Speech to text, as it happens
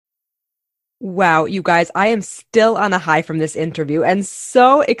Wow, you guys, I am still on a high from this interview and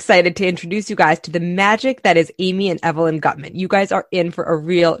so excited to introduce you guys to the magic that is Amy and Evelyn Gutman. You guys are in for a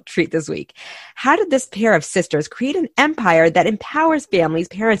real treat this week. How did this pair of sisters create an empire that empowers families,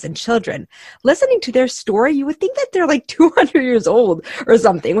 parents, and children? Listening to their story, you would think that they're like 200 years old or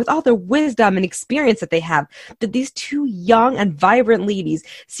something with all the wisdom and experience that they have. But these two young and vibrant ladies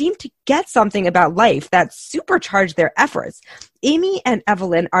seem to get something about life that supercharged their efforts. Amy and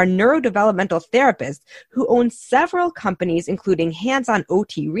Evelyn are neurodevelopmental therapists who own several companies, including Hands-On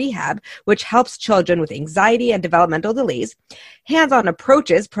OT Rehab, which helps children with anxiety and developmental delays, Hands-On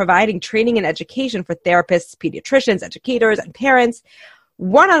Approaches, providing training and education for therapists, pediatricians, educators, and parents,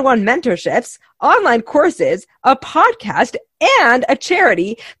 one-on-one mentorships, online courses, a podcast, and a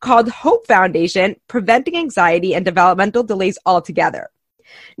charity called Hope Foundation, preventing anxiety and developmental delays altogether.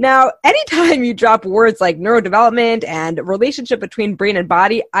 Now, anytime you drop words like neurodevelopment and relationship between brain and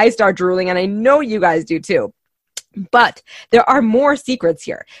body, I start drooling, and I know you guys do too. But there are more secrets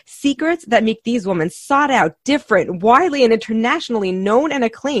here. Secrets that make these women sought out, different, widely and internationally known and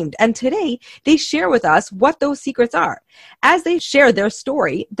acclaimed. And today, they share with us what those secrets are. As they share their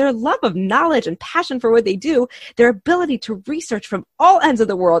story, their love of knowledge and passion for what they do, their ability to research from all ends of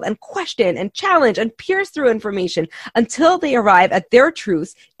the world and question and challenge and pierce through information until they arrive at their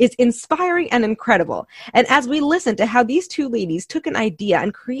truths is inspiring and incredible. And as we listen to how these two ladies took an idea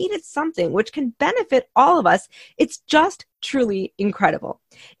and created something which can benefit all of us, it's just truly incredible.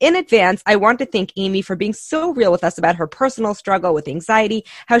 In advance, I want to thank Amy for being so real with us about her personal struggle with anxiety,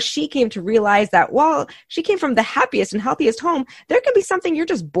 how she came to realize that while she came from the happiest and healthiest home, there can be something you're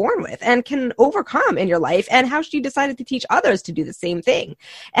just born with and can overcome in your life, and how she decided to teach others to do the same thing.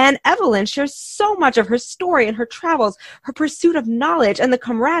 And Evelyn shares so much of her story and her travels, her pursuit of knowledge and the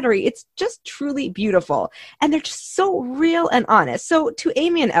camaraderie. It's just truly beautiful. And they're just so real and honest. So to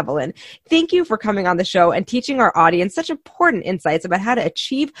Amy and Evelyn, thank you for coming on the show and teaching our audience such important insights about how to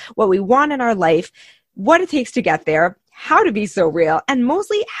achieve what we want in our life, what it takes to get there, how to be so real, and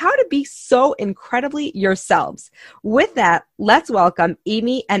mostly how to be so incredibly yourselves. With that, let's welcome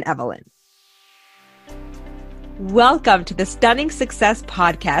Amy and Evelyn. Welcome to the Stunning Success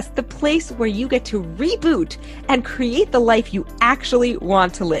Podcast, the place where you get to reboot and create the life you actually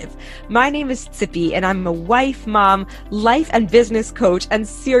want to live. My name is Tsippy, and I'm a wife, mom, life and business coach, and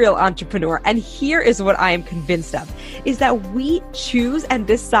serial entrepreneur. And here is what I am convinced of, is that we choose and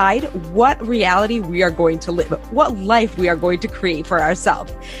decide what reality we are going to live, what life we are going to create for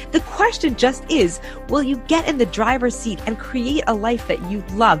ourselves. The question just is, will you get in the driver's seat and create a life that you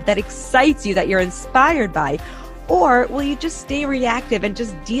love, that excites you, that you're inspired by? Or will you just stay reactive and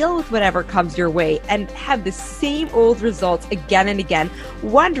just deal with whatever comes your way and have the same old results again and again,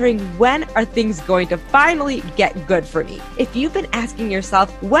 wondering when are things going to finally get good for me? If you've been asking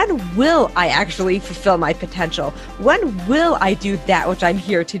yourself, when will I actually fulfill my potential? When will I do that which I'm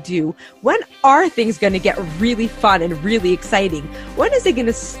here to do? When are things going to get really fun and really exciting? When is it going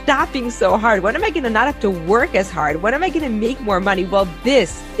to stop being so hard? When am I going to not have to work as hard? When am I going to make more money? Well,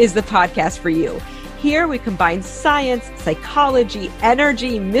 this is the podcast for you. Here we combine science, psychology,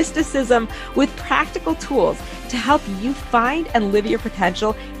 energy, mysticism with practical tools to help you find and live your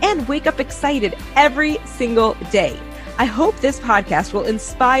potential and wake up excited every single day. I hope this podcast will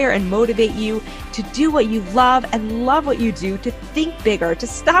inspire and motivate you to do what you love and love what you do, to think bigger, to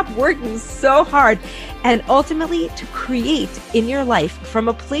stop working so hard, and ultimately to create in your life from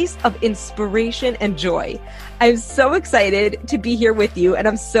a place of inspiration and joy. I'm so excited to be here with you, and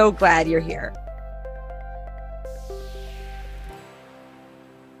I'm so glad you're here.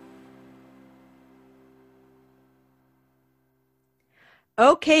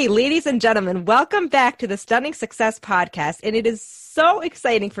 Okay, ladies and gentlemen, welcome back to the Stunning Success Podcast. And it is so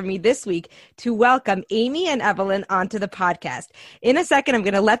exciting for me this week to welcome Amy and Evelyn onto the podcast. In a second, I'm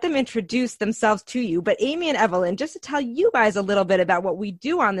going to let them introduce themselves to you. But Amy and Evelyn, just to tell you guys a little bit about what we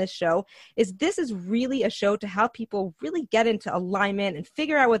do on this show, is this is really a show to help people really get into alignment and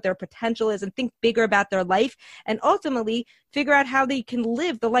figure out what their potential is and think bigger about their life, and ultimately figure out how they can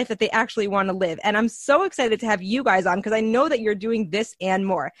live the life that they actually want to live. And I'm so excited to have you guys on because I know that you're doing this and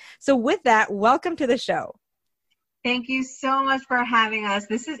more. So with that, welcome to the show. Thank you so much for having us.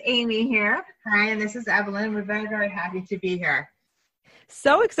 This is Amy here. Hi, and this is Evelyn. We're very, very happy to be here.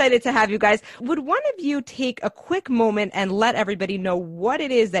 So excited to have you guys. Would one of you take a quick moment and let everybody know what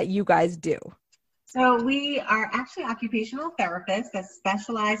it is that you guys do? So we are actually occupational therapists that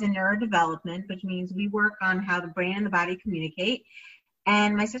specialize in neurodevelopment, which means we work on how the brain and the body communicate.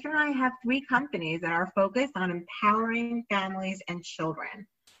 And my sister and I have 3 companies that are focused on empowering families and children.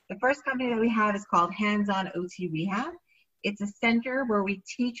 The first company that we have is called Hands-On OT Rehab, It's a center where we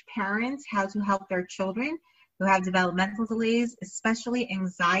teach parents how to help their children who have developmental delays, especially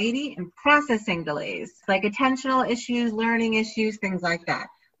anxiety and processing delays, like attentional issues, learning issues, things like that.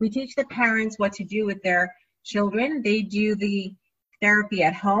 We teach the parents what to do with their children. They do the therapy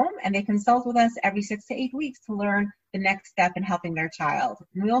at home, and they consult with us every 6 to 8 weeks to learn the next step in helping their child.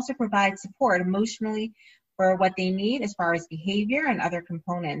 And we also provide support emotionally for what they need as far as behavior and other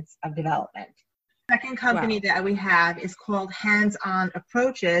components of development. Second company that we have is called Hands-On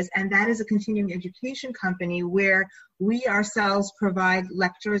Approaches, and that is a continuing education company where we ourselves provide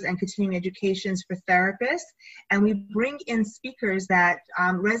lectures and continuing educations for therapists, and we bring in speakers that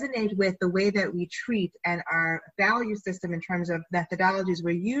resonate with the way that we treat and our value system in terms of methodologies we're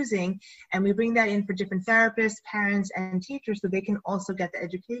using, and we bring that in for different therapists, parents, and teachers so they can also get the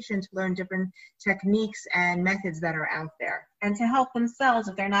education to learn different techniques and methods that are out there. And to help themselves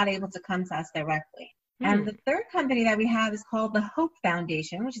if they're not able to come to us directly. And the third company that we have is called the Hope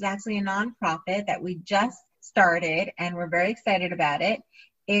Foundation, which is actually a nonprofit that we just started, and we're very excited about it.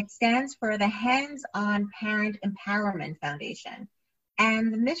 It stands for the Hands-On Parent Empowerment Foundation.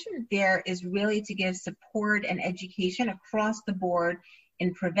 And the mission there is really to give support and education across the board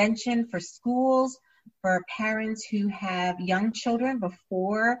in prevention for schools, for parents who have young children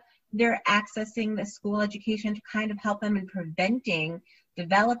before they're accessing the school education, to kind of help them in preventing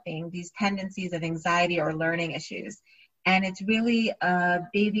developing these tendencies of anxiety or learning issues. And it's really a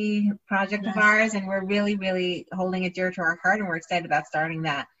baby project of ours, and we're really, really holding it dear to our heart, and we're excited about starting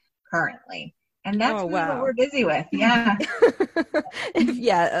that currently. And that's really what we're busy with. Yeah.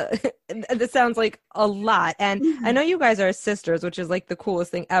 This sounds like a lot. And I know you guys are sisters, which is like the coolest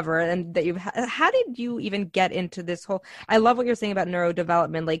thing ever. And that how did you even get into this whole, I love what you're saying about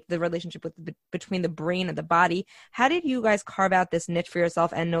neurodevelopment, like the relationship between the brain and the body. How did you guys carve out this niche for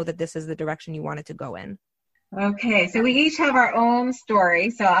yourself and know that this is the direction you wanted to go in? Okay, so we each have our own story,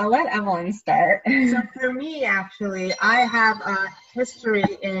 so I'll let Evelyn start. So for me, actually, I have a history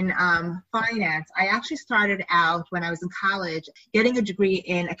in finance. I actually started out when I was in college getting a degree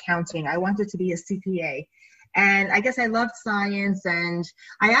in accounting. I wanted to be a CPA. And I guess I loved science, and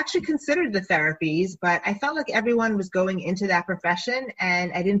I actually considered the therapies, but I felt like everyone was going into that profession,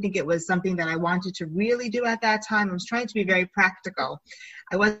 and I didn't think it was something that I wanted to really do at that time. I was trying to be very practical.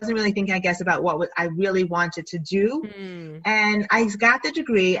 I wasn't really thinking, I guess, about what I really wanted to do. And I got the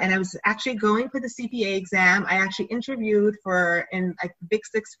degree, and I was actually going for the CPA exam. I actually interviewed in like big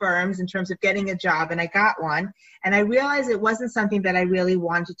 6 firms in terms of getting a job, and I got one. And I realized it wasn't something that I really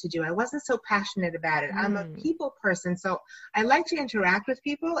wanted to do. I wasn't so passionate about it. I'm a people person, so I like to interact with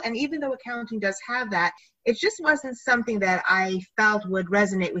people. And even though accounting does have that, it just wasn't something that I felt would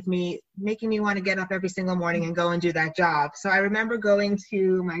resonate with me, making me want to get up every single morning and go and do that job. So I remember going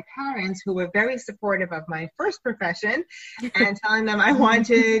to my parents, who were very supportive of my first profession, and telling them I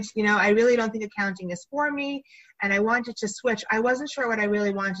wanted, I really don't think accounting is for me, and I wanted to switch. I wasn't sure what I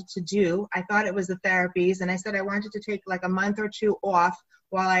really wanted to do. I thought it was the therapies, and I said I wanted to take like a month or 2 off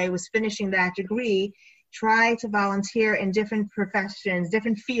while I was finishing that degree, try to volunteer in different professions,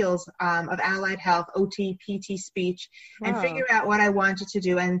 different fields of allied health, OT, PT, speech, and figure out what I wanted to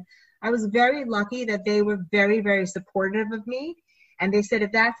do. And I was very lucky that they were very, very supportive of me. And they said,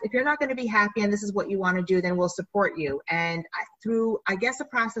 if you're not going to be happy and this is what you want to do, then we'll support you. And through, I guess, a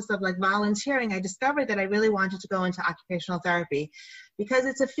process of like volunteering, I discovered that I really wanted to go into occupational therapy, because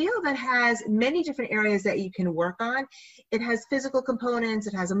it's a field that has many different areas that you can work on. It has physical components,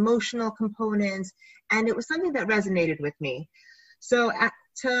 it has emotional components, and it was something that resonated with me. So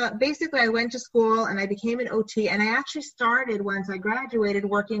basically, I went to school and I became an OT, and I actually started, once I graduated,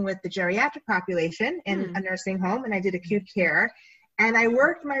 working with the geriatric population in a nursing home, and I did acute care. And I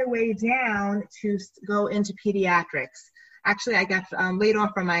worked my way down to go into pediatrics. Actually, I got laid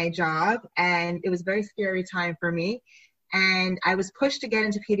off from my job, and it was a very scary time for me. And I was pushed to get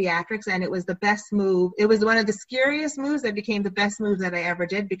into pediatrics, and it was the best move. It was one of the scariest moves that became the best move that I ever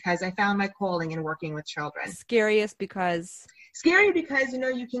did, because I found my calling in working with children. Scary because,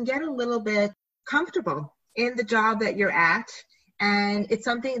 you can get a little bit comfortable in the job that you're at. And it's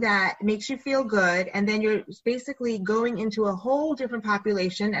something that makes you feel good. And then you're basically going into a whole different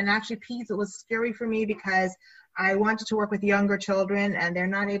population. And actually, peds, it was scary for me because I wanted to work with younger children, and they're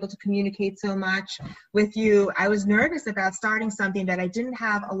not able to communicate so much with you. I was nervous about starting something that I didn't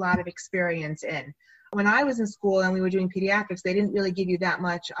have a lot of experience in. When I was in school and we were doing pediatrics, they didn't really give you that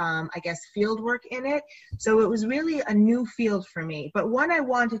much, field work in it. So it was really a new field for me, but one I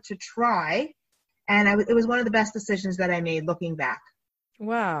wanted to try. And it was one of the best decisions that I made looking back.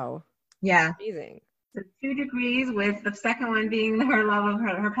 Wow. Yeah. Amazing. So 2 degrees, with the second one being her love of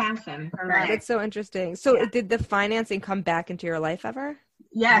her passion, her life. That's so interesting. So Yeah. did the financing come back into your life ever?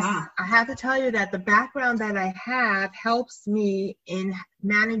 Yes, Wow. I have to tell you that the background that I have helps me in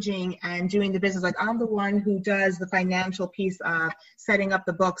managing and doing the business. Like, I'm the one who does the financial piece of setting up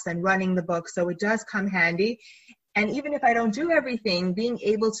the books and running the books. So it does come handy. And even if I don't do everything, being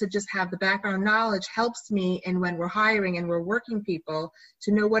able to just have the background knowledge helps me in when we're hiring and we're working people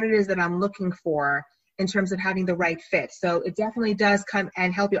to know what it is that I'm looking for in terms of having the right fit. So it definitely does come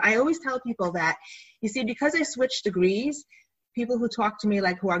and help you. I always tell people that, you see, because I switched degrees, people who talk to me,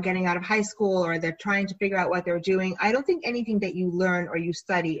 like who are getting out of high school or they're trying to figure out what they're doing, I don't think anything that you learn or you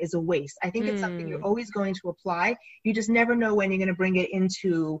study is a waste. I think it's something you're always going to apply. You just never know when you're going to bring it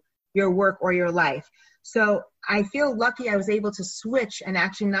into your work or your life. So I feel lucky I was able to switch and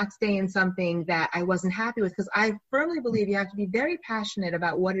actually not stay in something that I wasn't happy with, because I firmly believe you have to be very passionate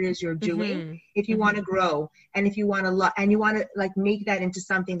about what it is you're doing if you want to grow, and if you want to and you want to like make that into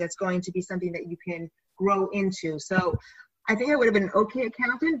something that's going to be something that you can grow into. So I think I would have been an okay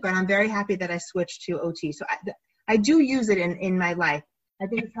accountant, but I'm very happy that I switched to OT. So I do use it in my life. I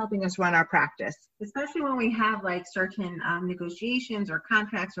think it's helping us run our practice. Especially when we have like certain negotiations or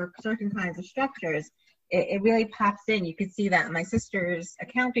contracts or certain kinds of structures, it really pops in. You can see that my sister's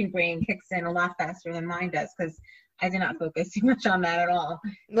accounting brain kicks in a lot faster than mine does, because I do not focus too much on that at all.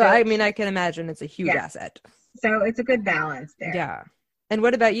 Well, So, I mean, I can imagine it's a huge asset. So it's a good balance there. Yeah. And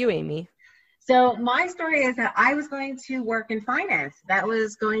what about you, Amy? So my story is that I was going to work in finance. That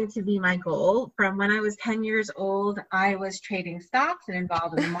was going to be my goal. From when I was 10 years old, I was trading stocks and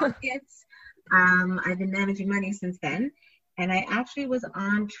involved in the markets. I've been managing money since then. And I actually was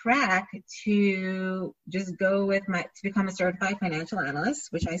on track to just go with to become a certified financial analyst,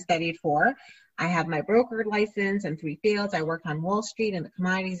 which I studied for. I have my broker license in 3 fields. I worked on Wall Street and the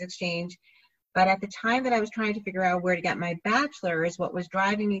commodities exchange. But at the time that I was trying to figure out where to get my bachelor's, what was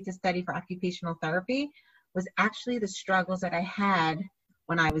driving me to study for occupational therapy was actually the struggles that I had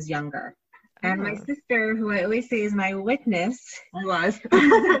when I was younger. And my sister, who I always say is my witness,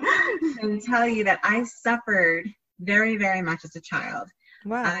 can tell you that I suffered very, very much as a child.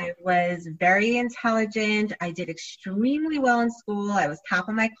 Wow. I was very intelligent. I did extremely well in school. I was top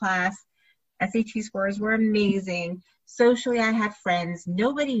of my class. SAT scores were amazing. Socially, I had friends.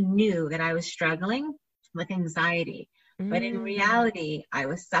 Nobody knew that I was struggling with anxiety. But in reality, I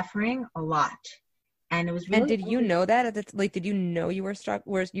was suffering a lot. And it was really— And did you know that? Did you know you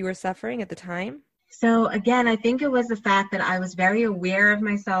were suffering at the time? So again, I think it was the fact that I was very aware of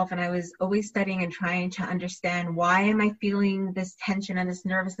myself, and I was always studying and trying to understand, why am I feeling this tension and this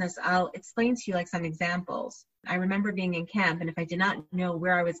nervousness? I'll explain to you like some examples. I remember being in camp, and if I did not know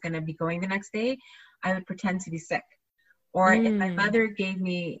where I was going to be going the next day, I would pretend to be sick. Or if my mother gave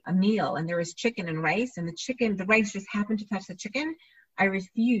me a meal and there was chicken and rice, and the rice just happened to touch the chicken, I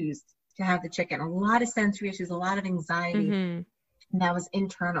refused to have the chicken. A lot of sensory issues, a lot of anxiety, and that was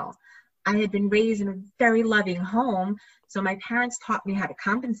internal. I had been raised in a very loving home, so my parents taught me how to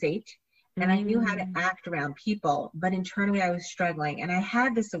compensate, and I knew how to act around people, but internally I was struggling, and I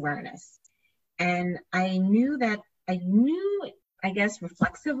had this awareness. And I knew, I guess,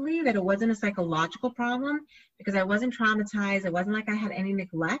 reflexively, that it wasn't a psychological problem, because I wasn't traumatized. It wasn't like I had any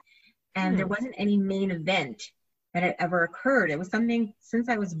neglect, and there wasn't any main event that had ever occurred. It was something since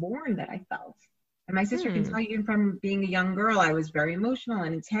I was born that I felt. And my sister can tell you, even from being a young girl, I was very emotional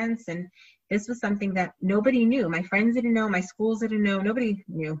and intense. And this was something that nobody knew. My friends didn't know. My schools didn't know. Nobody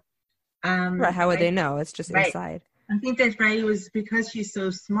knew. Right. How would they know? It's just inside. I think that's right. It was because she's so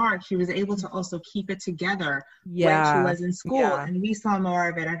smart, she was able to also keep it together when she was in school. And we saw more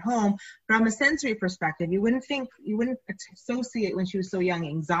of it at home. From a sensory perspective, you wouldn't associate, when she was so young,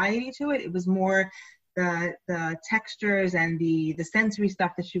 anxiety to it. It was more the textures and the sensory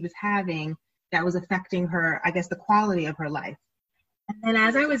stuff that she was having that was affecting her, I guess, the quality of her life. And then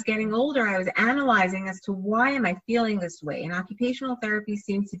as I was getting older, I was analyzing as to, why am I feeling this way? And occupational therapy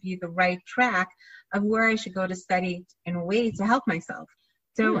seemed to be the right track of where I should go to study in a way to help myself.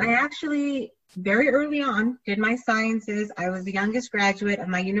 So I actually, very early on, did my sciences. I was the youngest graduate of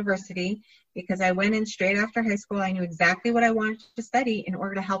my university, because I went in straight after high school. I knew exactly what I wanted to study in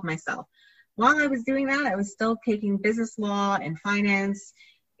order to help myself. While I was doing that, I was still taking business law and finance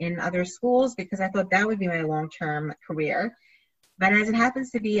in other schools, because I thought that would be my long-term career. But as it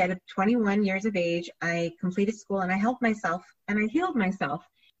happens to be, at 21 years of age, I completed school and I helped myself and I healed myself.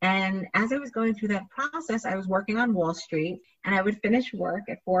 And as I was going through that process, I was working on Wall Street, and I would finish work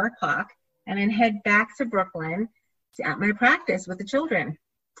at 4 o'clock and then head back to Brooklyn at my practice with the children.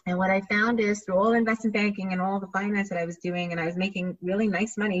 And what I found is, through all investment banking and all the finance that I was doing, and I was making really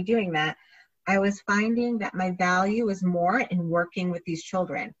nice money doing that, I was finding that my value was more in working with these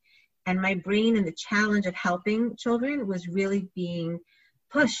children. And my brain and the challenge of helping children was really being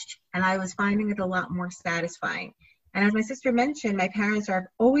pushed. And I was finding it a lot more satisfying. And as my sister mentioned, my parents have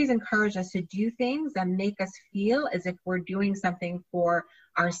always encouraged us to do things that make us feel as if we're doing something for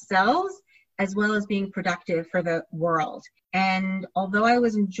ourselves, as well as being productive for the world. And although I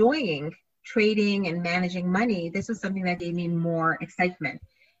was enjoying trading and managing money, this was something that gave me more excitement.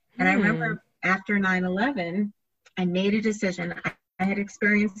 And I remember after 9/11, I made a decision. I had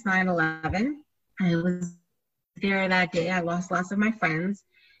experienced 9/11. I was there that day. I lost lots of my friends.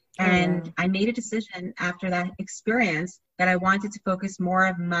 And I made a decision after that experience that I wanted to focus more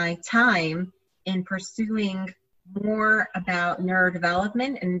of my time in pursuing more about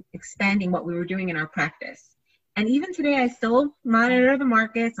neurodevelopment and expanding what we were doing in our practice. And even today, I still monitor the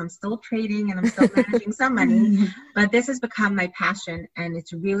markets. I'm still trading and I'm still managing some money. But this has become my passion. And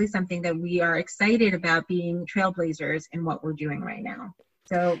it's really something that we are excited about, being trailblazers in what we're doing right now.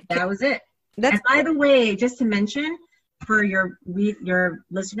 So that was it. And by the way, just to mention, for your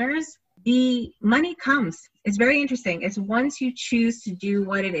listeners, the money comes. It's very interesting. It's once you choose to do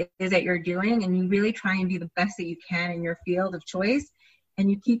what it is that you're doing and you really try and be the best that you can in your field of choice,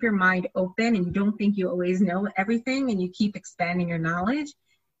 and you keep your mind open and you don't think you always know everything and you keep expanding your knowledge,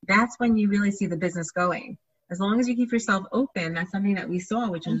 that's when you really see the business going. As long as you keep yourself open, that's something that we saw,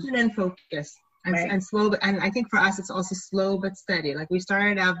 which is open and focused. And slow, and I think for us, it's also slow but steady. Like we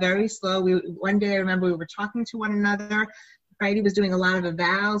started out very slow. One day I remember we were talking to one another. Friday was doing a lot of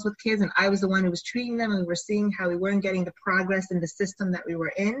evals with kids, and I was the one who was treating them, and we were seeing how we weren't getting the progress in the system that we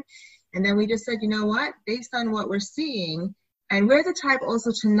were in. And then we just said, you know what, based on what we're seeing, and we're the type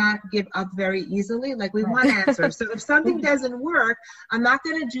also to not give up very easily. Like we want answers. So if something doesn't work, I'm not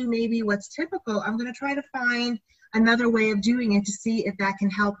going to do maybe what's typical. I'm going to try to find another way of doing it to see if that can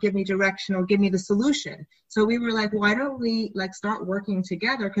help give me direction or give me the solution. So we were like, why don't we start working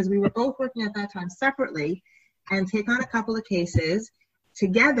together? Because we were both working at that time separately, and take on a couple of cases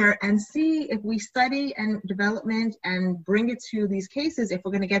together and see if we study and development and bring it to these cases, if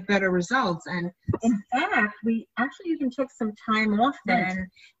we're going to get better results. And in fact, we actually even took some time off then,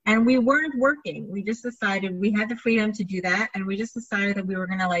 and we weren't working. We just decided we had the freedom to do that, and we just decided that we were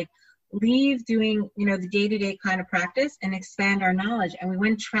going to leave doing, the day-to-day kind of practice and expand our knowledge. And we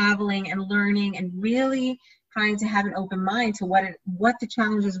went traveling and learning and really trying to have an open mind to what the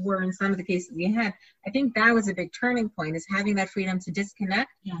challenges were in some of the cases we had. I think that was a big turning point, is having that freedom to disconnect.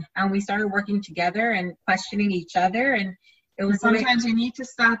 Yeah. And we started working together and questioning each other. And it was sometimes you need to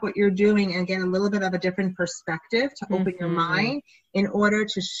stop what you're doing and get a little bit of a different perspective to open your mind in order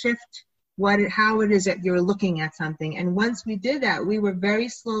to shift how it is that you're looking at something. And once we did that, we were very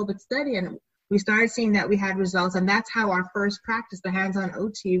slow but steady, and we started seeing that we had results. And that's how our first practice, the hands-on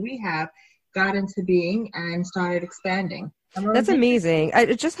OT rehab, got into being and started expanding. That's amazing.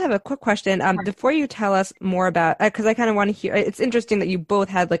 I just have a quick question. Before you tell us more about, because I kind of want to hear, it's interesting that you both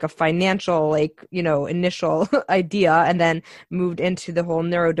had a financial, initial idea and then moved into the whole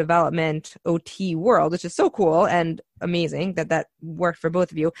neurodevelopment OT world, which is so cool and amazing that worked for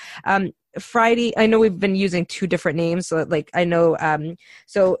both of you. Friday, I know we've been using two different names, so I know,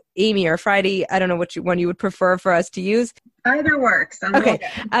 so Amy or Friday, I don't know which one you would prefer for us to use. Either works. Okay.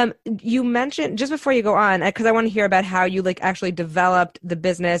 You mentioned, just before you go on, because I want to hear about how you actually developed the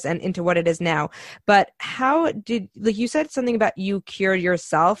business and into what it is now. But how did, you said something about you cured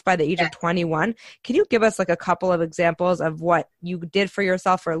yourself by the age of 21. Can you give us a couple of examples of what you did for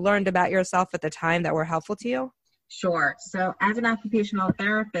yourself or learned about yourself at the time that were helpful to you? Sure. So as an occupational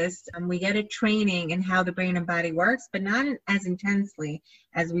therapist, we get a training in how the brain and body works, but not as intensely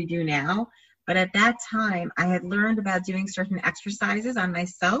as we do now. But at that time, I had learned about doing certain exercises on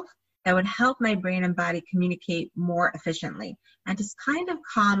myself that would help my brain and body communicate more efficiently and just kind of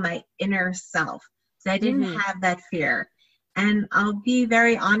calm my inner self. So I didn't have that fear. And I'll be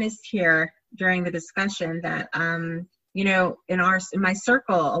very honest here during the discussion that, in my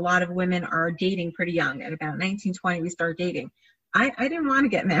circle, a lot of women are dating pretty young. At about 19, 20, we start dating. I didn't want to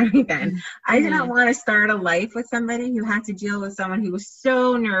get married then. I did not want to start a life with somebody who had to deal with someone who was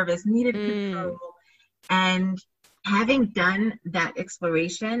so nervous, needed control. And having done that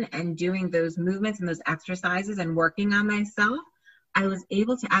exploration and doing those movements and those exercises and working on myself, I was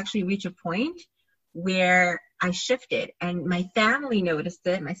able to actually reach a point where I shifted, and my family noticed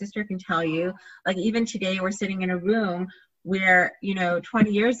it. My sister can tell you, even today we're sitting in a room where, 20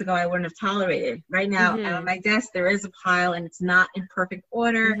 years ago I wouldn't have tolerated. Right now on my desk there is a pile and it's not in perfect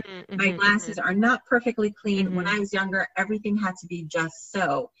order. My glasses are not perfectly clean. When I was younger, everything had to be just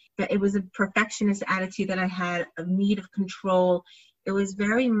so. But it was a perfectionist attitude that I had, a need of control. It was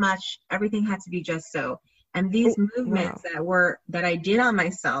very much everything had to be just so. And these movements that I did on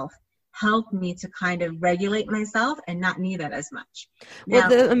myself helped me to kind of regulate myself and not need that as much. Well,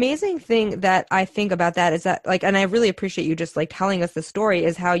 the amazing thing that I think about that is that, like, and I really appreciate you just like telling us the story,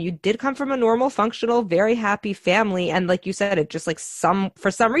 is how you did come from a normal, functional, very happy family. And like you said, it just like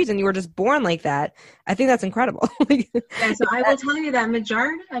for some reason you were just born like that. I think that's incredible. Yeah, so I will tell you that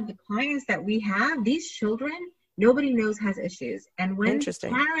majority of the clients that we have, these children, nobody knows has issues. And when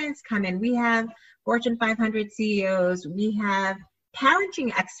parents come in, we have Fortune 500 CEOs, we have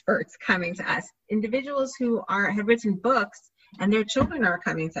parenting experts coming to us, individuals who have written books and their children are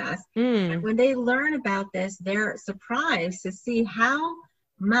coming to us. And when they learn about this, they're surprised to see how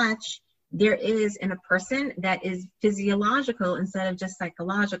much there is in a person that is physiological instead of just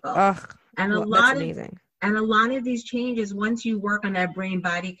psychological. And a lot of these changes, once you work on that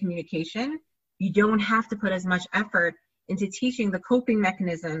brain-body communication, you don't have to put as much effort into teaching the coping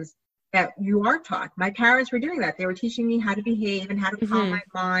mechanisms that you are taught. My parents were doing that. They were teaching me how to behave and how to calm my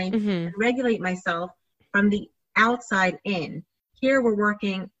mind and regulate myself from the outside in. Here we're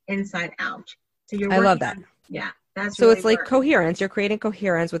working inside out. So I love that. That's so really it's like coherence. You're creating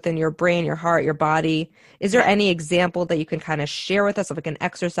coherence within your brain, your heart, your body. Is there any example that you can kind of share with us of like an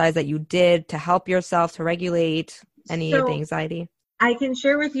exercise that you did to help yourself to regulate any of the anxiety? I can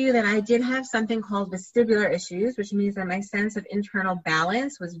share with you that I did have something called vestibular issues, which means that my sense of internal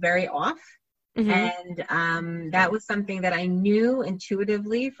balance was very off. And that was something that I knew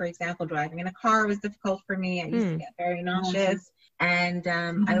intuitively. For example, driving in a car was difficult for me. I used to get very nauseous. And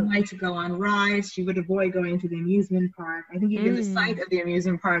I like to go on rides. She would avoid going to the amusement park. I think even the sight of the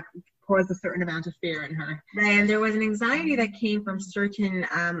amusement park caused a certain amount of fear in her. And there was an anxiety that came from certain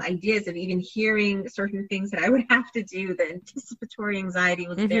ideas of even hearing certain things that I would have to do. The anticipatory anxiety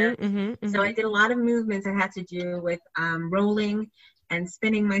was there. So I did a lot of movements that had to do with rolling and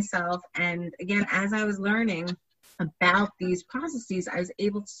spinning myself. And again, as I was learning about these processes, I was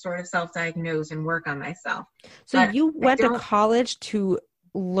able to sort of self-diagnose and work on myself. So you went to college to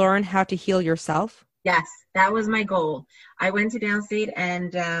learn how to heal yourself? Yes, that was my goal. I went to Downstate,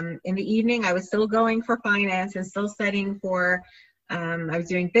 and in the evening, I was still going for finance and still studying for, I was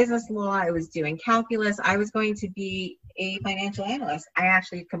doing business law, I was doing calculus, I was going to be a financial analyst. I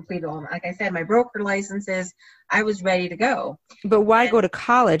actually completed all, like I said, my broker licenses. I was ready to go. But why go to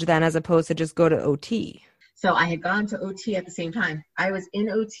college then as opposed to just go to OT? So I had gone to OT at the same time. I was in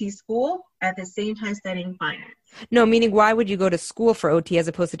OT school at the same time studying finance. No, meaning why would you go to school for OT as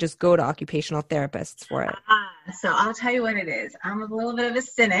opposed to just go to occupational therapists for it? So I'll tell you what it is. I'm a little bit of a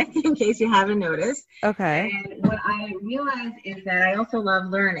cynic, in case you haven't noticed. Okay. And what I realized is that I also love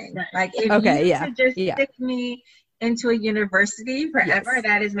learning. Like if you could just stick me into a university forever,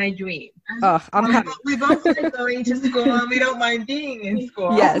 that is my dream. We both like going to school and we don't mind being in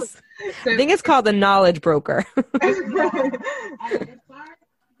school. Yes. So, I think it's called the knowledge broker. As far as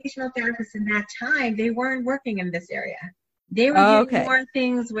occupational therapists in that time, they weren't working in this area. They were doing more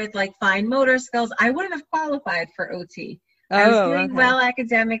things with like fine motor skills. I wouldn't have qualified for OT. I was doing well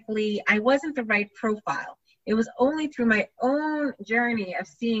academically. I wasn't the right profile. It was only through my own journey of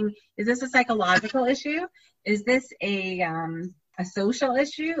seeing, is this a psychological issue? Is this a social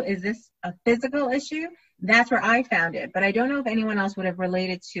issue? Is this a physical issue? That's where I found it. But I don't know if anyone else would have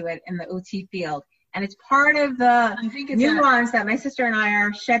related to it in the OT field. And it's part of the nuance that my sister and I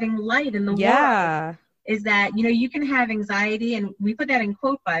are shedding light in the world. Is that, you know, you can have anxiety, and we put that in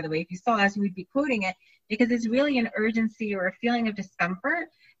quote, by the way. If you saw us, we'd be quoting it, because it's really an urgency or a feeling of discomfort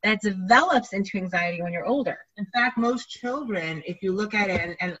that develops into anxiety when you're older. In fact, most children, if you look at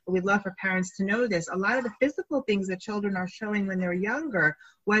it, and we'd love for parents to know this, a lot of the physical things that children are showing when they're younger,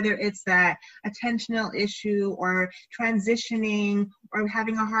 whether it's that attentional issue or transitioning or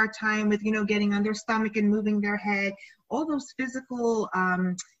having a hard time with, you know, getting on their stomach and moving their head, all those physical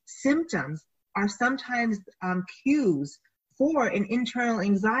symptoms are sometimes cues for an internal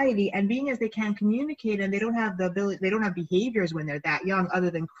anxiety, and being as they can't communicate and they don't have the ability, they don't have behaviors when they're that young other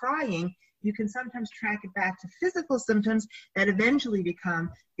than crying, you can sometimes track it back to physical symptoms that eventually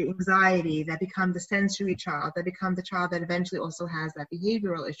become the anxiety, that become the sensory child, that become the child that eventually also has that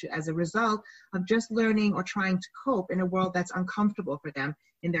behavioral issue as a result of just learning or trying to cope in a world that's uncomfortable for them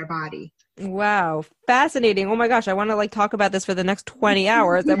in their body. Wow. Fascinating. Oh my gosh. I want to talk about this for the next 20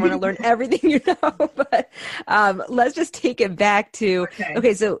 hours. I want to learn everything you know, but let's just take it back to,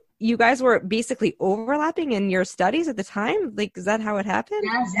 okay, so you guys were basically overlapping in your studies at the time? Like, is that how it happened?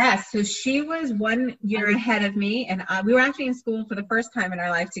 Yes. So she was 1 year ahead of me, and we were actually in school for the first time in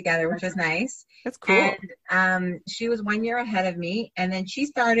our life together, which was nice. That's cool. And she was 1 year ahead of me, and then she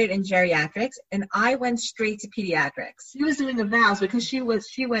started in geriatrics, and I went straight to pediatrics. She was doing evals because she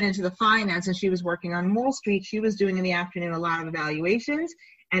went into the finance and she was working on Wall Street. She was doing in the afternoon a lot of evaluations.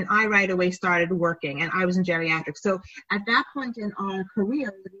 And I right away started working, and I was in geriatrics. So at that point in our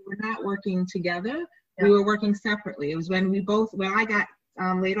career, we were not working together. Yeah. We were working separately. It was when I got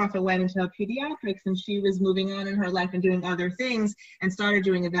laid off, I went into pediatrics, and she was moving on in her life and doing other things and started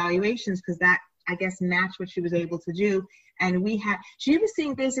doing evaluations because that, I guess, matched what she was able to do. And she was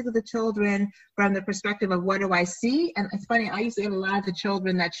seeing basically the children from the perspective of what do I see? And it's funny, I used to get a lot of the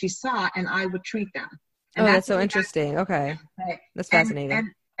children that she saw, and I would treat them. And that's so interesting. Okay. Right. That's fascinating.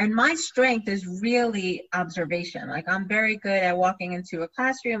 And my strength is really observation. Like, I'm very good at walking into a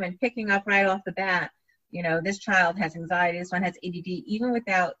classroom and picking up right off the bat, this child has anxiety, this one has ADD, even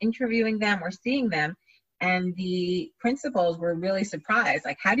without interviewing them or seeing them. And the principals were really surprised.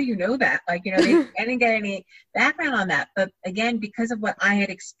 Like, how do you know that? Like, I didn't get any background on that. But again, because of what I had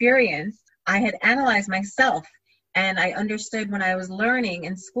experienced, I had analyzed myself. And I understood when I was learning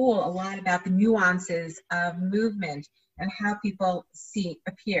in school a lot about the nuances of movement and how people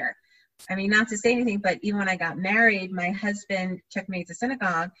appear. I mean, not to say anything, but even when I got married, my husband took me to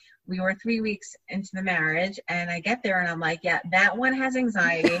synagogue. We were 3 weeks into the marriage, and I get there and I'm like, yeah, that one has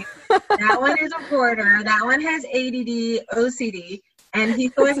anxiety. That one is a hoarder. That one has ADD, OCD. And he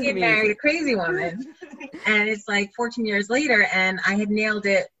thought he had married a crazy woman. And it's like 14 years later, and I had nailed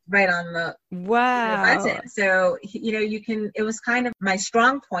it right on the button. So, it was kind of my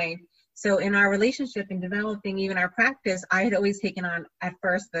strong point. So in our relationship and developing even our practice, I had always taken on at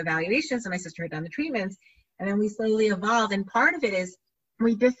first the evaluations, and my sister had done the treatments, and then we slowly evolved. And part of it is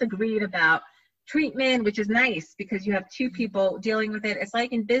we disagreed about treatment, which is nice because you have two people dealing with it. It's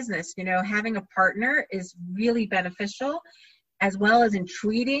like in business, having a partner is really beneficial, as well as in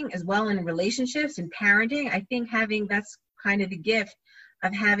treating, as well in relationships and parenting. I think that's kind of the gift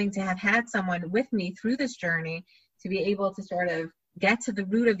of having to have had someone with me through this journey to be able to sort of get to the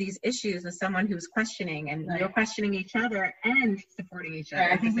root of these issues with someone who's questioning, and you're questioning each other and supporting each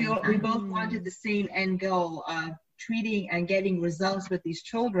other. I think we both wanted the same end goal of treating and getting results with these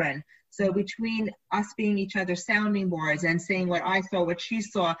children. So between us being each other's sounding boards and saying what I saw, what she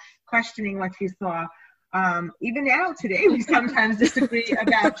saw, questioning what she saw, even now today we sometimes disagree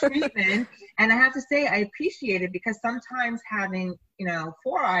about treatment. And I have to say I appreciate it because sometimes having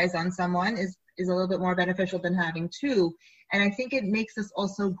 4 eyes on someone is a little bit more beneficial than having 2. And I think it makes us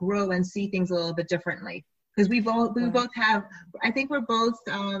also grow and see things a little bit differently. Because we both have, I think we're both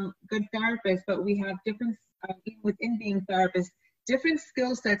good therapists, but we have different, within being therapists, different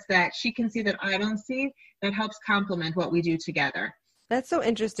skill sets that she can see that I don't see that helps complement what we do together. That's so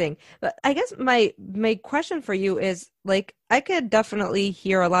interesting. But I guess my question for you is, like, I could definitely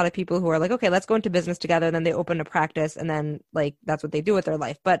hear a lot of people who are like, okay, let's go into business together. And then they open a practice and then like, that's what they do with their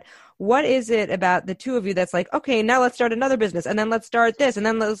life. But what is it about the two of you that's like, okay, now let's start another business, and then let's start this, and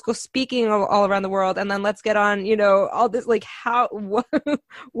then let's go speaking all around the world, and then let's get on, all this, like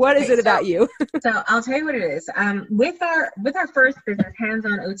what is it about you? So I'll tell you what it is. With our first business,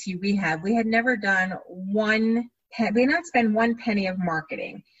 Hands-On OT Rehab, we had never done we did not spend one penny of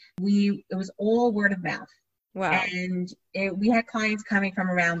marketing. It was all word of mouth. Wow. And we had clients coming from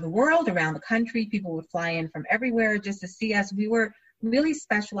around the world, around the country. People would fly in from everywhere just to see us. We were really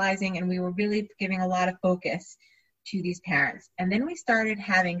specializing, and we were really giving a lot of focus to these parents. And then we started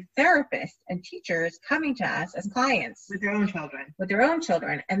having therapists and teachers coming to us as clients. With their own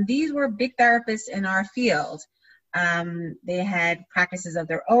children. And these were big therapists in our field. They had practices of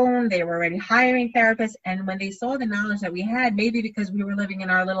their own. They were already hiring therapists. And when they saw the knowledge that we had, maybe because we were living in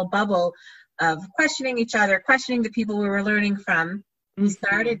our little bubble of questioning each other, questioning the people we were learning from, they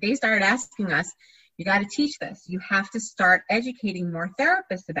started asking us, you got to teach this. You have to start educating more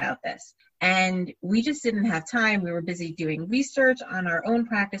therapists about this. And we just didn't have time. We were busy doing research on our own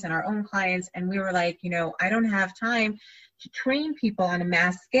practice and our own clients. And we were like, I don't have time to train people on a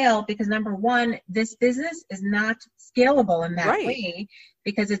mass scale because, number one, this business is not scalable in that way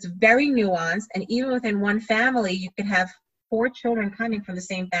because it's very nuanced. And even within one family, you could have 4 children coming from the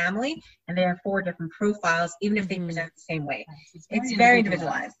same family, and they have 4 different profiles, even if they present the same way. It's very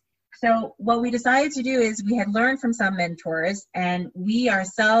individualized. So what we decided to do is we had learned from some mentors, and we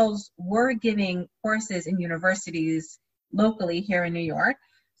ourselves were giving courses in universities locally here in New York.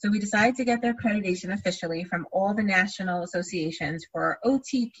 So we decided to get their accreditation officially from all the national associations for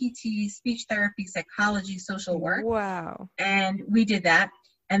OT, PT, speech therapy, psychology, social work. Wow. And we did that.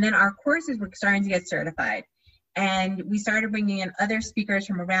 And then our courses were starting to get certified. And we started bringing in other speakers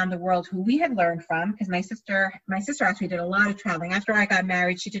from around the world who we had learned from, because my sister actually did a lot of traveling. After I got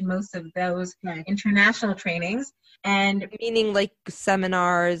married, she did most of those international trainings. And meaning like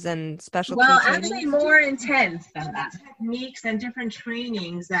seminars and specialty trainings? Actually more intense than that. Techniques and different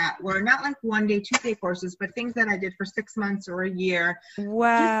trainings that were not like 1 day, 2 day courses, but things that I did for 6 months or a year.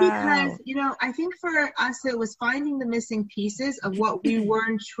 Wow. Just because, I think for us, it was finding the missing pieces of what we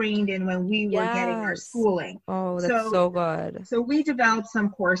weren't trained in when we were getting our schooling. Oh, that's so good. So we developed some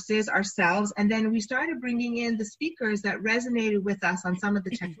courses ourselves, and then we started bringing in the speakers that resonated with us on some of the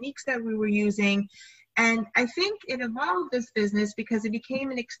techniques that we were using. And I think it evolved this business because it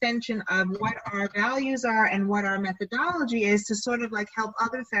became an extension of what our values are and what our methodology is to sort of like help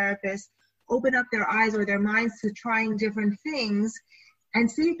other therapists open up their eyes or their minds to trying different things and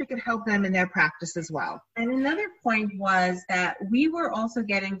see if it could help them in their practice as well. And another point was that we were also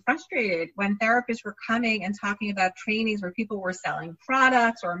getting frustrated when therapists were coming and talking about trainings where people were selling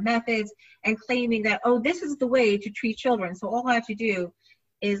products or methods and claiming that, oh, this is the way to treat children. So all I have to do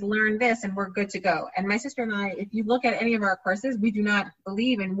is learn this and we're good to go. And my sister and I, if you look at any of our courses, we do not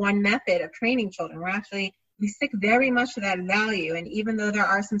believe in one method of training children. We stick very much to that value. And even though there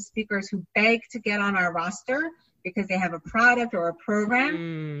are some speakers who beg to get on our roster because they have a product or a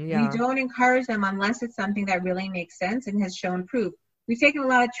program, we don't encourage them unless it's something that really makes sense and has shown proof. We've taken a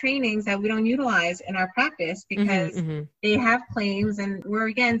lot of trainings that we don't utilize in our practice because they have claims, and we're,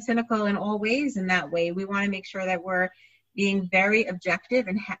 again, cynical in all ways in that way. We want to make sure that we're being very objective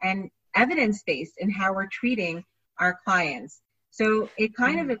and evidence-based in how we're treating our clients. So it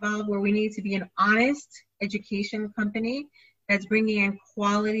kind of evolved where we need to be an honest education company that's bringing in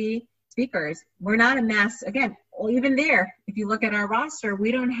quality speakers. We're not a mass, again, even there, if you look at our roster,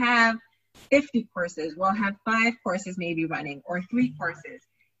 we don't have 50 courses. We'll have 5 courses maybe running or 3 courses.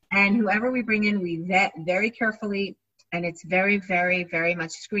 And whoever we bring in, we vet very carefully, and it's very, very, very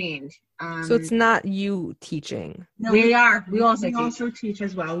much screened. So it's not you teaching. No, we also teach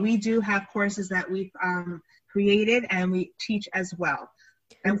as well. We do have courses that we've created, and we teach as well.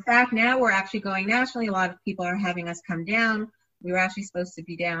 In fact, now we're actually going nationally. A lot of people are having us come down. We were actually supposed to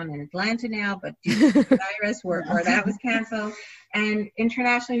be down in Atlanta now, but due to the virus, where that was canceled. And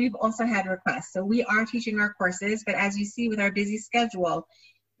internationally, we've also had requests. So we are teaching our courses, but as you see with our busy schedule,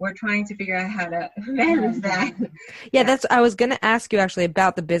 we're trying to figure out how to manage that. Yeah, I was going to ask you actually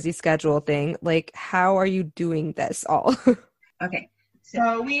about the busy schedule thing. Like, how are you doing this all? Okay.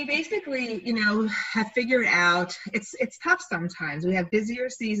 So we basically, have figured out, it's tough sometimes. We have busier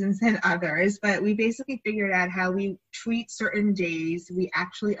seasons than others, but we basically figured out how we treat certain days. We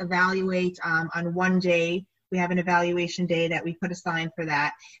actually evaluate on one day. We have an evaluation day that we put aside for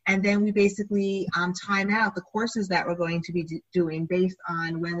that. And then we basically time out the courses that we're going to be doing based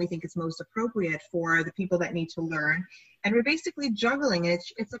on when we think it's most appropriate for the people that need to learn. And we're basically juggling it.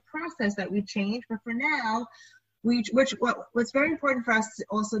 It's a process that we change, but for now, what's very important for us to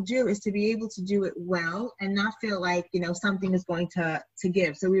also do is to be able to do it well and not feel like, something is going to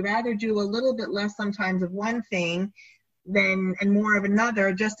give. So we rather do a little bit less sometimes of one thing and more of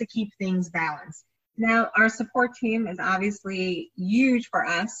another, just to keep things balanced. Now, our support team is obviously huge for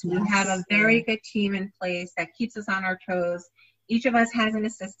us. We have a very good team in place that keeps us on our toes. Each of us has an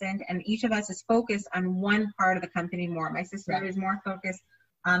assistant, and each of us is focused on one part of the company more. My sister is more focused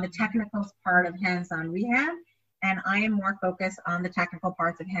on the technical part of hands-on rehab, and I am more focused on the technical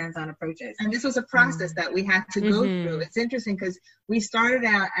parts of hands-on approaches. And this was a process that we had to go through. It's interesting because we started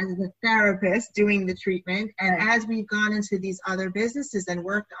out as a therapist doing the treatment, and as we've gone into these other businesses and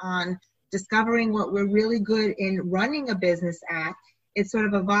worked on discovering what we're really good in running a business at, it sort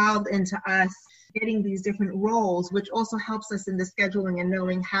of evolved into us getting these different roles, which also helps us in the scheduling and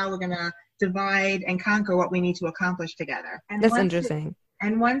knowing how we're going to divide and conquer what we need to accomplish together. And that's interesting.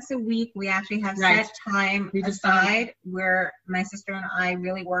 And once a week, we actually have set time aside where my sister and I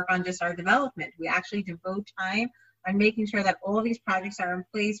really work on just our development. We actually devote time on making sure that all of these projects are in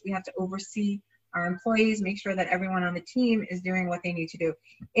place. We have to oversee our employees, make sure that everyone on the team is doing what they need to do.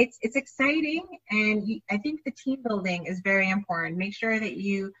 It's exciting, and I think the team building is very important. Make sure that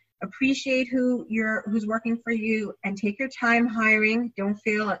you appreciate who's working for you, and take your time hiring. Don't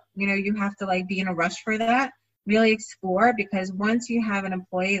feel you have to be in a rush for that. Really explore, because once you have an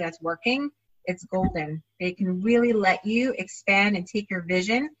employee that's working, it's golden. They can really let you expand and take your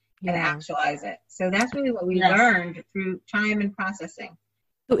vision and actualize it. So that's really what we learned through time and processing.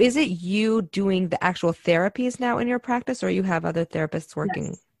 So is it you doing the actual therapies now in your practice, or you have other therapists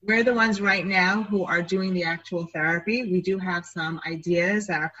working? We're the ones right now who are doing the actual therapy. We do have some ideas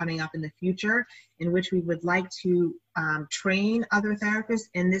that are coming up in the future in which we would like to train other therapists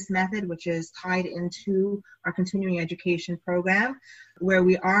in this method, which is tied into our continuing education program, where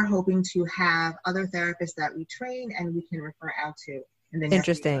we are hoping to have other therapists that we train and we can refer out to in the near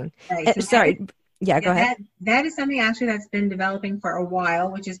future. Interesting. Right. So Sorry. Go ahead. That is something actually that's been developing for a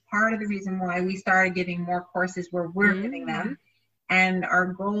while, which is part of the reason why we started giving more courses where we're giving them. And our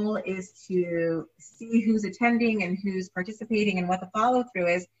goal is to see who's attending and who's participating and what the follow through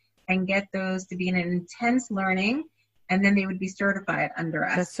is, and get those to be in an intense learning, and then they would be certified under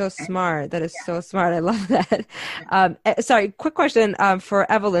us. That's so smart. That is so smart. I love that. Sorry, quick question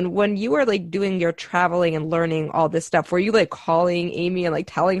for Evelyn. When you were like doing your traveling and learning all this stuff, were you like calling Amy and like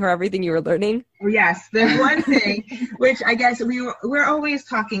telling her everything you were learning? Yes, there's one thing which I guess we're always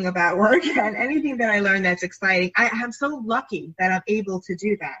talking about work, and anything that I learn that's exciting. I'm so lucky that I'm able to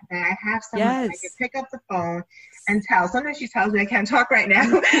do that. That I have someone that I can pick up the phone and tell. Sometimes she tells me I can't talk right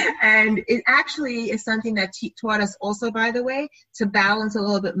now, and it actually is something that taught us also, by the way, to balance a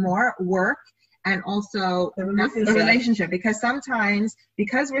little bit more work and also the relationship. Because sometimes,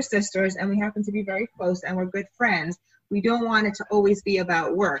 because we're sisters and we happen to be very close and we're good friends, we don't want it to always be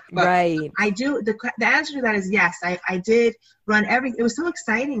about work. But right. I do. The answer to that is yes. I did run everything. It was so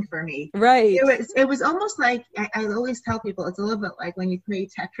exciting for me. Right. It was almost like, I always tell people, it's a little bit like when you play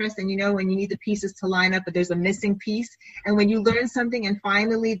Tetris and when you need the pieces to line up, but there's a missing piece. And when you learn something and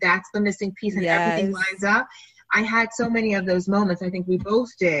finally that's the missing piece and everything lines up. I had so many of those moments. I think we both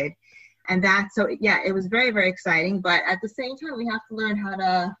did. And it was very, very exciting. But at the same time, we have to learn how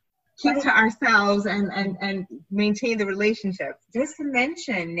to keep to ourselves and maintain the relationship. Just to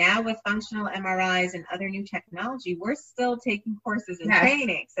mention, now with functional MRIs and other new technology, we're still taking courses and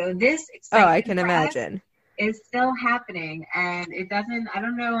training. So this I can imagine. Is still happening, and it doesn't. I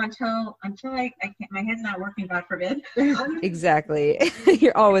don't know until I can't. My head's not working. God forbid. Exactly.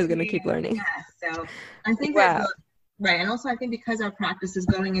 You're always going to keep learning. Yeah. So I think right. And also I think because our practice is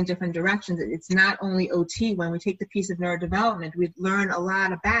going in different directions, it's not only OT. When we take the piece of neurodevelopment, we learn a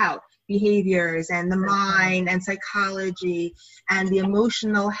lot about behaviors and the mind and psychology and the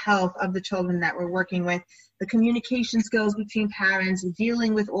emotional health of the children that we're working with, the communication skills between parents,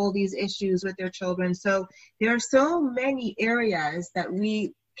 dealing with all these issues with their children. So there are so many areas that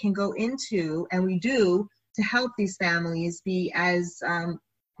we can go into, and we do, to help these families be as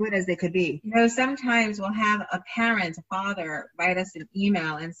good as they could be. Sometimes we'll have a father, write us an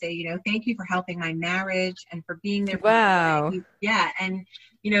email and say, thank you for helping my marriage and for being there. Wow. Yeah. And,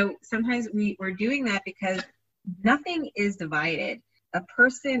 sometimes we're doing that because nothing is divided. A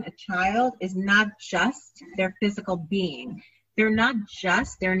person, a child, is not just their physical being. They're not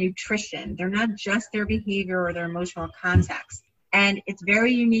just their nutrition. They're not just their behavior or their emotional context. And it's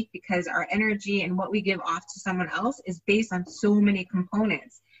very unique because our energy and what we give off to someone else is based on so many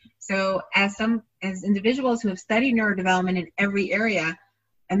components. So as individuals who have studied neurodevelopment in every area,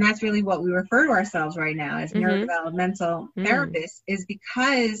 and that's really what we refer to ourselves right now as neurodevelopmental therapists, is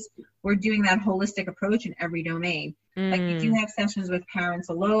because we're doing that holistic approach in every domain. Like we do have sessions with parents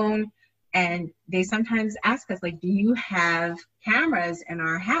alone, and they sometimes ask us, like, do you have cameras in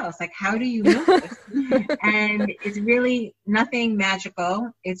our house? Like, how do you know this? And it's really nothing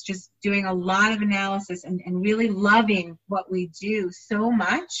magical. It's just doing a lot of analysis and really loving what we do so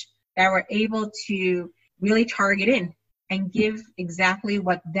much that we're able to really target in and give exactly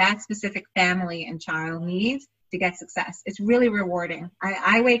what that specific family and child needs to get success. It's really rewarding.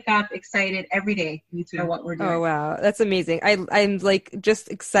 I wake up excited every day for what we're doing. Oh, wow. That's amazing. I'm like just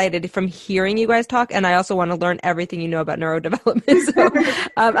excited from hearing you guys talk. And I also want to learn everything you know about neurodevelopment. So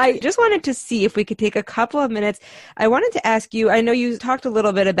I just wanted to see if we could take a couple of minutes. I wanted to ask you, I know you talked a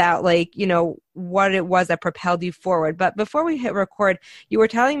little bit about what it was that propelled you forward. But before we hit record, you were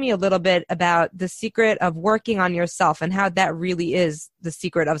telling me a little bit about the secret of working on yourself and how that really is the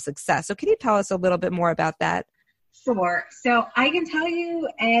secret of success. So can you tell us a little bit more about that? Sure. So I can tell you,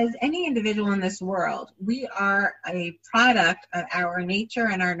 as any individual in this world, we are a product of our nature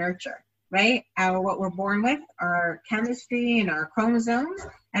and our nurture, right? What we're born with, our chemistry and our chromosomes,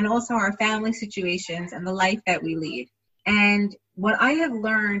 and also our family situations and the life that we lead. And what I have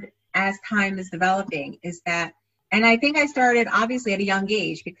learned as time is developing is that, and I think I started obviously at a young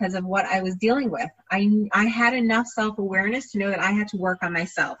age because of what I was dealing with. I had enough self-awareness to know that I had to work on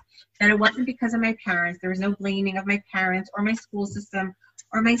myself, that it wasn't because of my parents. There was no blaming of my parents or my school system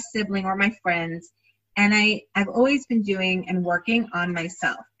or my sibling or my friends. And I've always been doing and working on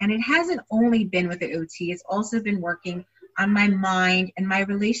myself. And it hasn't only been with the OT. It's also been working on my mind and my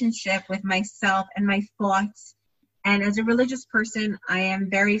relationship with myself and my thoughts And as a religious person, I am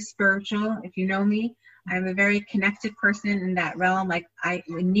very spiritual. If you know me, I'm a very connected person in that realm. Like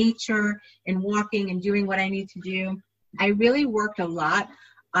in nature and walking and doing what I need to do. I really worked a lot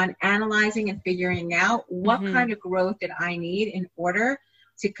on analyzing and figuring out what kind of growth did I need in order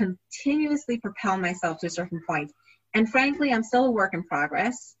to continuously propel myself to a certain point. And frankly, I'm still a work in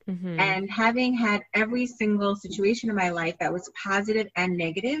progress. And having had every single situation in my life that was positive and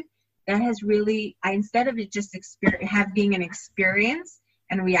negative, that has really, instead of it just being an experience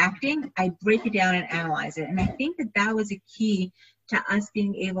and reacting, I break it down and analyze it. And I think that was a key to us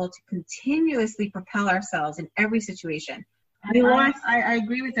being able to continuously propel ourselves in every situation. I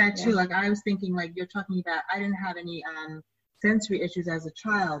agree with that too. Like I was thinking, like you're talking about, I didn't have any sensory issues as a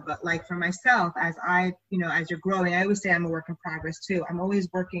child, but like for myself, as you're growing, I always say I'm a work in progress too. I'm always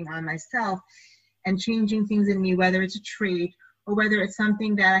working on myself and changing things in me, whether it's a trait or whether it's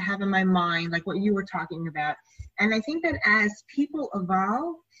something that I have in my mind, like what you were talking about. And I think that as people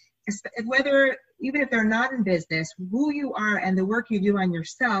evolve, even if they're not in business, who you are and the work you do on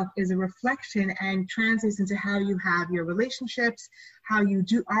yourself is a reflection and translates into how you have your relationships, how you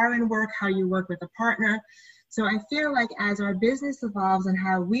are in work, how you work with a partner. So I feel like as our business evolves and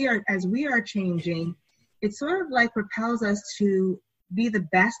as we are changing, it sort of like propels us to be the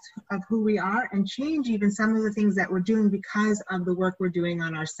best of who we are and change even some of the things that we're doing because of the work we're doing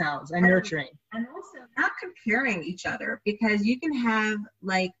on ourselves and nurturing. And also not comparing each other, because you can have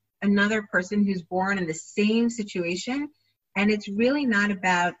like another person who's born in the same situation, and it's really not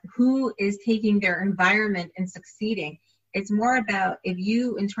about who is taking their environment and succeeding. It's more about if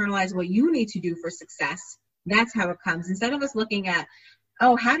you internalize what you need to do for success, that's how it comes. Instead of us looking at,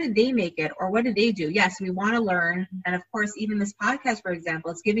 oh, how did they make it? Or what did they do? Yes, we want to learn. And of course, even this podcast, for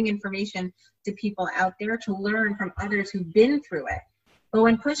example, it's giving information to people out there to learn from others who've been through it. But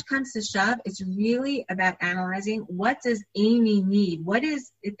when push comes to shove, it's really about analyzing, what does Amy need? What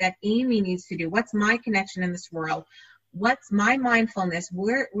is it that Amy needs to do? What's my connection in this world? What's my mindfulness?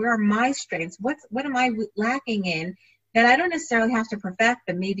 Where are my strengths? What am I lacking in that I don't necessarily have to perfect,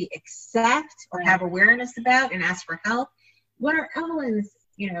 but maybe accept or have awareness about and ask for help? What are Evelyn's,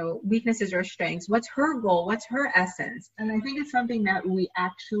 weaknesses or strengths? What's her goal? What's her essence? And I think it's something that we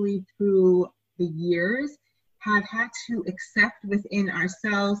actually, through the years, have had to accept within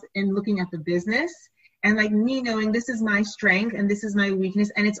ourselves in looking at the business. And like me knowing this is my strength and this is my weakness.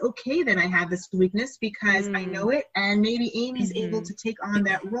 And it's okay that I have this weakness because I know it. And maybe Amy's able to take on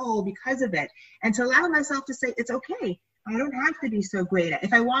that role because of it. And to allow myself to say, it's okay. I don't have to be so great.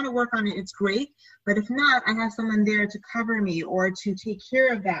 If I want to work on it, it's great. But if not, I have someone there to cover me or to take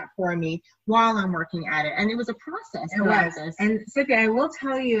care of that for me while I'm working at it. And it was a process. It was. And Cynthia, I will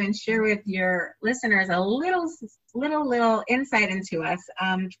tell you and share with your listeners a little insight into us.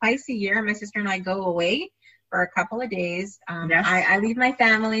 Twice a year, my sister and I go away for a couple of days. I leave my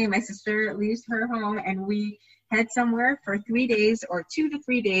family, my sister leaves her home, and we head somewhere for 3 days or 2 to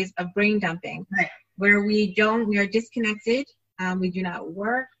 3 days of brain dumping. Right. Where we are disconnected. We do not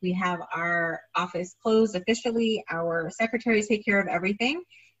work. We have our office closed officially. Our secretaries take care of everything.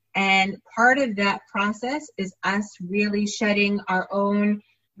 And part of that process is us really shedding our own.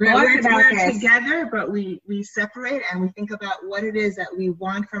 We're together, but we separate and we think about what it is that we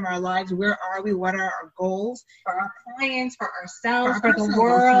want from our lives. Where are we? What are our goals? For our clients, for ourselves, for the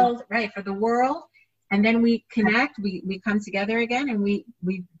world, right, for the world. And then we connect, we come together again, and we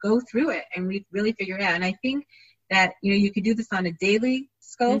go through it, and we really figure it out. And I think that, you could do this on a daily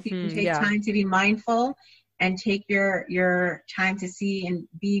scope. You can take time to be mindful and take your time to see and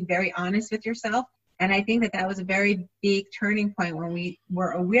be very honest with yourself. And I think that was a very big turning point when we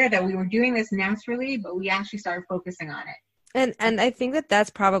were aware that we were doing this naturally, but we actually started focusing on it. And I think that's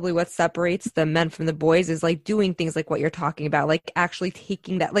probably what separates the men from the boys is like doing things like what you're talking about, like actually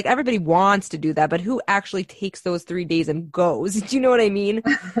taking that, like everybody wants to do that, but who actually takes those 3 days and goes? Do you know what I mean?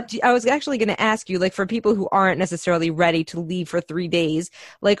 I was actually going to ask you, like for people who aren't necessarily ready to leave for 3 days,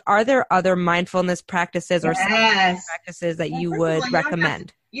 like are there other mindfulness practices or practices that you would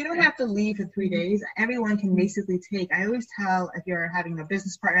recommend? You don't have to leave for 3 days. Everyone can basically take. I always tell if you're having a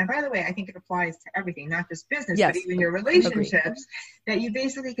business partner, and by the way, I think it applies to everything, not just business, but even your relationships, that you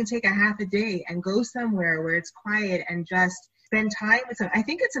basically can take a half a day and go somewhere where it's quiet and just spend time with someone. I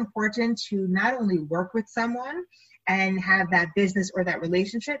think it's important to not only work with someone and have that business or that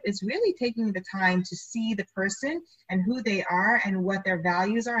relationship, it's really taking the time to see the person and who they are and what their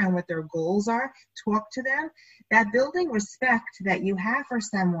values are and what their goals are, talk to them. That building respect that you have for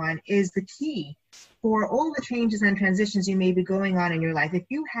someone is the key for all the changes and transitions you may be going on in your life. If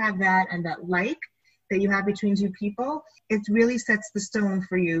you have that and that that you have between two people, it really sets the stone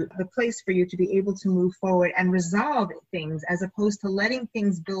for you, the place for you to be able to move forward and resolve things, as opposed to letting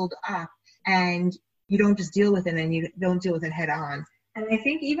things build up and you don't just deal with it and you don't deal with it head on. And I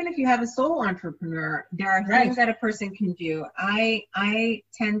think even if you have a solo entrepreneur, there are things that a person can do. I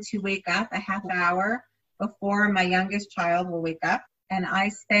tend to wake up a half hour before my youngest child will wake up, and I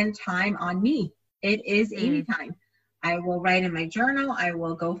spend time on me. It is Amy time. I will write in my journal. I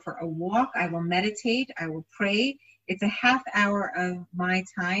will go for a walk. I will meditate. I will pray. It's a half hour of my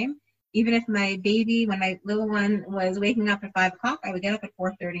time. Even if my baby, when my little one was waking up at 5 o'clock, I would get up at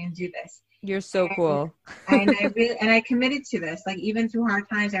 4:30 and do this. You're so cool. And I committed to this. Like, even through hard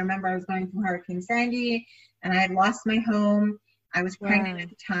times, I remember I was going through Hurricane Sandy and I had lost my home. I was pregnant at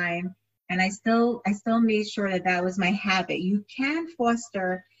the time, and I still made sure that was my habit. You can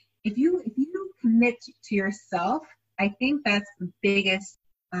foster, if you commit to yourself, I think that's the biggest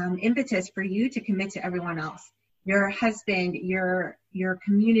impetus for you to commit to everyone else. Your husband, your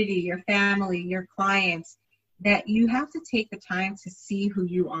community, your family, your clients, that you have to take the time to see who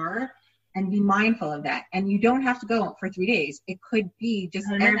you are and be mindful of that. And you don't have to go for 3 days. It could be just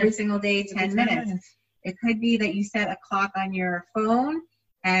every single day, 10 minutes. It could be that you set a clock on your phone,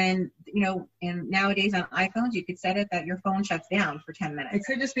 and, and nowadays on iPhones, you could set it that your phone shuts down for 10 minutes. It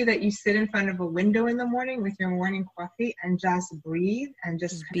could just be that you sit in front of a window in the morning with your morning coffee and just breathe and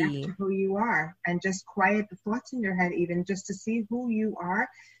just connect to who you are, and just quiet the thoughts in your head, even just to see who you are.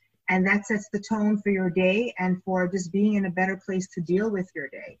 And that sets the tone for your day and for just being in a better place to deal with your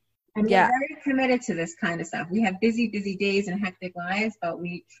day. And we're very committed to this kind of stuff. We have busy days and hectic lives, but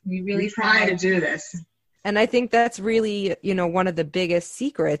we really try to do this. And I think that's really, one of the biggest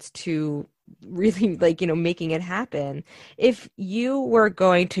secrets to really, making it happen. If you were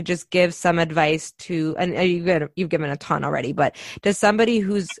going to just give some advice to, and you've given a ton already, but to somebody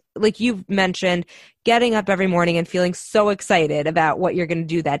who's, like you've mentioned, getting up every morning and feeling so excited about what you're going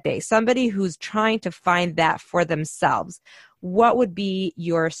to do that day, somebody who's trying to find that for themselves, what would be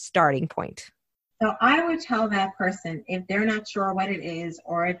your starting point? So I would tell that person, if they're not sure what it is,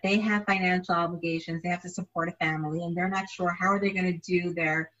 or if they have financial obligations, they have to support a family, and they're not sure how are they going to do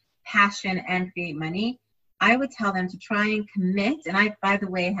their passion and create money, I would tell them to try and commit. And I, by the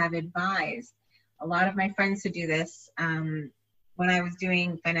way, have advised a lot of my friends to do this when I was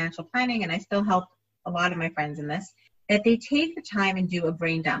doing financial planning, and I still help a lot of my friends in this, that they take the time and do a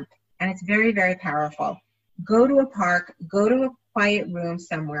brain dump. And it's very, very powerful. Go to a park, go to a quiet room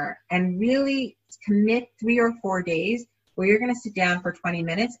somewhere, and really commit 3 or 4 days where you're going to sit down for 20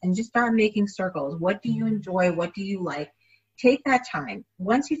 minutes and just start making circles. What do you enjoy? What do you like? Take that time.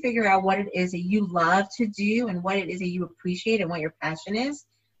 Once you figure out what it is that you love to do and what it is that you appreciate and what your passion is,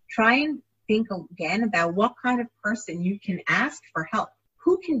 try and think again about what kind of person you can ask for help.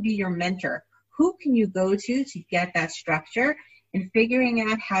 Who can be your mentor? Who can you go to get that structure, and figuring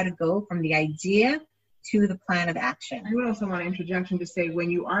out how to go from the idea to the plan of action. I would also want to interject and to say, when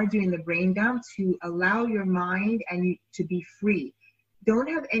you are doing the brain dump, to allow your mind and you to be free. Don't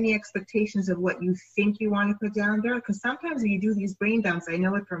have any expectations of what you think you want to put down there, because sometimes when you do these brain dumps, I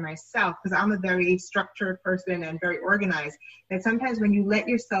know it for myself, because I'm a very structured person and very organized, that sometimes when you let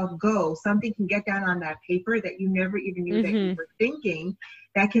yourself go, something can get down on that paper that you never even knew that you were thinking,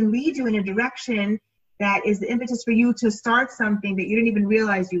 that can lead you in a direction that is the impetus for you to start something that you didn't even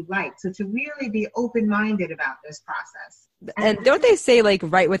realize you liked. So to really be open-minded about this process. And don't they say,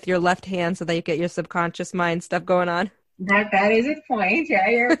 write with your left hand so that you get your subconscious mind stuff going on? That is a point. Yeah,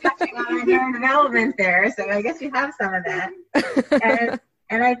 you're touching on your development there. So I guess you have some of that.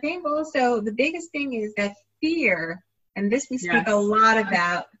 And I think also the biggest thing is that fear, and this we speak a lot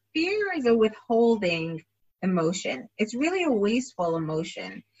about, fear is a withholding emotion. It's really a wasteful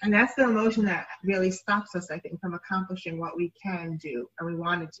emotion. And that's the emotion that really stops us, I think, from accomplishing what we can do and we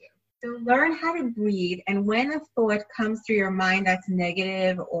want to do. So learn how to breathe. And when a thought comes through your mind that's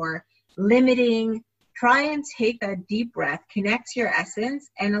negative or limiting, try and take that deep breath, connect to your essence,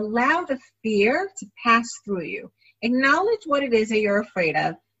 and allow the fear to pass through you. Acknowledge what it is that you're afraid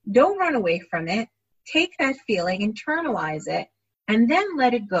of. Don't run away from it. Take that feeling, internalize it, and then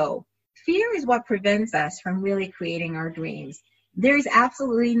let it go. Fear is what prevents us from really creating our dreams. There's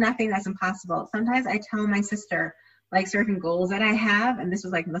absolutely nothing that's impossible. Sometimes I tell my sister, certain goals that I have, and this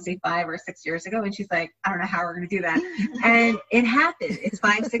was let's say 5 or 6 years ago, and she's like, I don't know how we're going to do that. And it happened. It's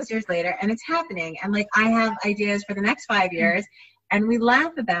 5, 6 years later, and it's happening. And I have ideas for the next 5 years, and we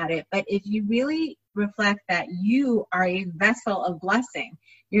laugh about it. But if you really reflect that you are a vessel of blessing,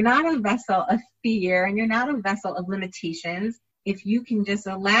 you're not a vessel of fear, and you're not a vessel of limitations. If you can just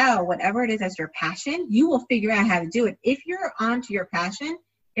allow whatever it is as your passion, you will figure out how to do it. If you're onto your passion,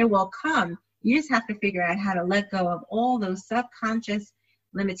 it will come. You just have to figure out how to let go of all those subconscious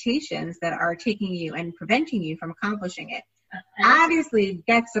limitations that are taking you and preventing you from accomplishing it. Obviously,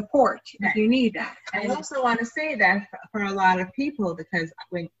 get support if you need that. I also want to say that for a lot of people, because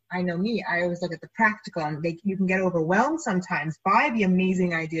when I know me, I always look at the practical, and you can get overwhelmed sometimes by the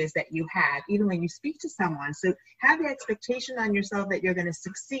amazing ideas that you have, even when you speak to someone. So have the expectation on yourself that you're going to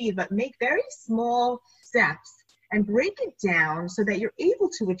succeed, but make very small steps and break it down so that you're able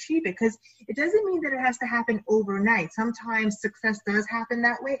to achieve it, because it doesn't mean that it has to happen overnight. Sometimes success does happen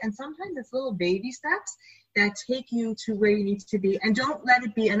that way, and sometimes it's little baby steps that take you to where you need to be. And don't let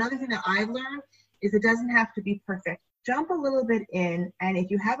it be. Another thing that I've learned is it doesn't have to be perfect. Jump a little bit in, and if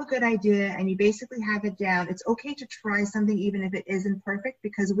you have a good idea and you basically have it down, it's okay to try something even if it isn't perfect,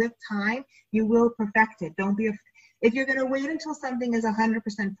 because with time, you will perfect it. If you're going to wait until something is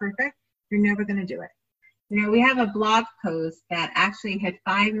 100% perfect, you're never going to do it. You know, we have a blog post that actually had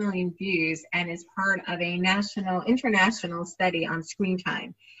 5 million views and is part of a international study on screen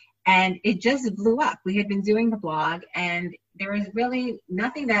time. And it just blew up. We had been doing the blog, and there was really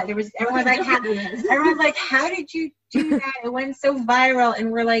nothing that everyone's like, how did you do that? It went so viral.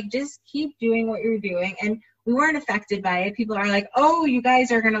 And we're like, just keep doing what you're doing. And we weren't affected by it. People are like, oh, you guys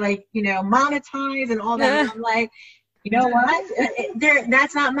are going to monetize and all that. And I'm like, you know what?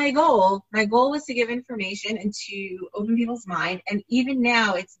 That's not my goal. My goal was to give information and to open people's mind. And even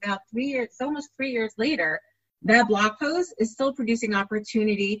now, it's about 3 years, it's almost 3 years later, that blog post is still producing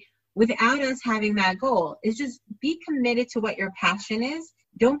opportunity without us having that goal. It's just be committed to what your passion is.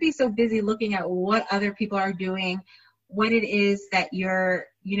 Don't be so busy looking at what other people are doing, what it is that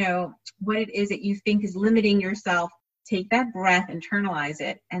what it is that you think is limiting yourself. Take that breath, internalize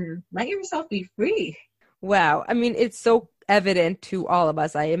it, and let yourself be free. Wow. I mean, it's so evident to all of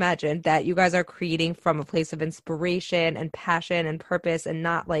us, I imagine, that you guys are creating from a place of inspiration and passion and purpose, and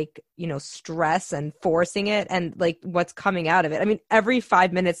not stress and forcing it, and what's coming out of it. I mean, every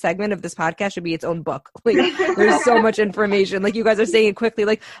 5-minute segment of this podcast should be its own book. There's so much information. You guys are saying it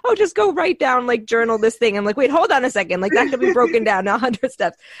quickly, oh, just go write down, journal this thing. I'm like, wait, hold on a second. That could be broken down to 100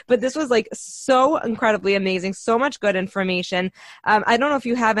 steps. But this was so incredibly amazing. So much good information. I don't know if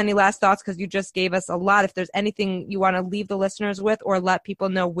you have any last thoughts, because you just gave us a lot. If there's anything you want to leave the listeners with, or let people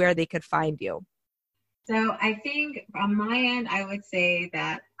know where they could find you. So I think on my end, I would say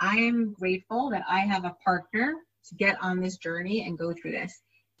that I am grateful that I have a partner to get on this journey and go through this.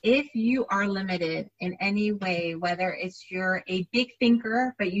 If you are limited in any way, whether it's you're a big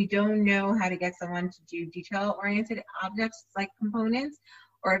thinker, but you don't know how to get someone to do detail-oriented objects like components,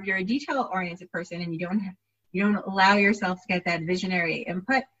 or if you're a detail-oriented person and you don't allow yourself to get that visionary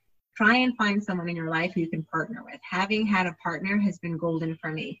input, try and find someone in your life who you can partner with. Having had a partner has been golden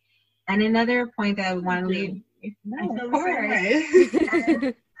for me. And another point that I would want to leave,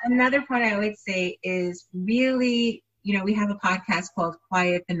 another point I would say is really, we have a podcast called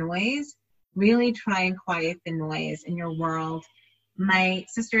Quiet the Noise. Really try and quiet the noise in your world. My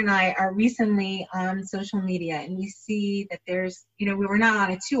sister and I are recently on social media, and we see that there's, we're not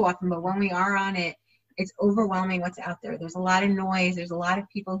on it too often, but when we are on it, it's overwhelming what's out there. There's a lot of noise. There's a lot of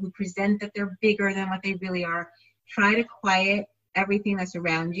people who present that they're bigger than what they really are. Try to quiet everything that's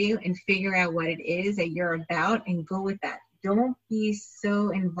around you and figure out what it is that you're about and go with that. Don't be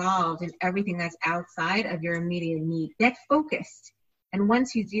so involved in everything that's outside of your immediate need. Get focused. And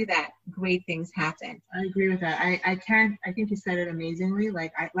once you do that, great things happen. I agree with that. I think you said it amazingly.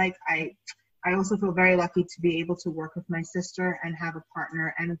 I also feel very lucky to be able to work with my sister and have a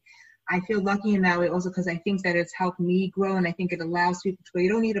partner. And I feel lucky in that way also because I think that it's helped me grow, and I think it allows people to grow. You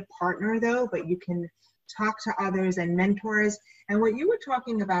don't need a partner though, but you can talk to others and mentors. And what you were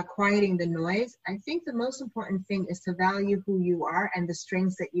talking about, quieting the noise, I think the most important thing is to value who you are and the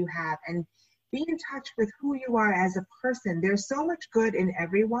strengths that you have, and be in touch with who you are as a person. There's so much good in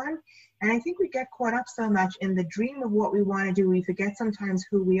everyone. And I think we get caught up so much in the dream of what we want to do. We forget sometimes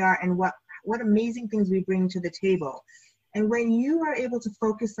who we are and what amazing things we bring to the table. And when you are able to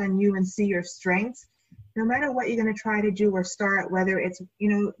focus on you and see your strengths, no matter what you're going to try to do or start, whether it's,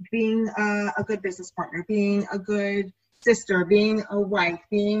 being a good business partner, being a good sister, being a wife,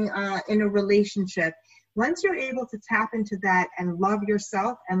 being in a relationship, once you're able to tap into that and love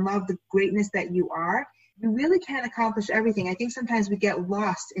yourself and love the greatness that you are, you really can accomplish everything. I think sometimes we get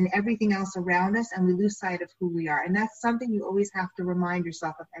lost in everything else around us and we lose sight of who we are. And that's something you always have to remind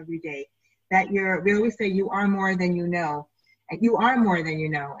yourself of every day. That we always say you are more than you know. You are more than you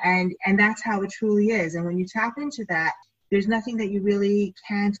know. And that's how it truly is. And when you tap into that, there's nothing that you really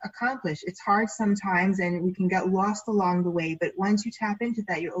can't accomplish. It's hard sometimes and we can get lost along the way. But once you tap into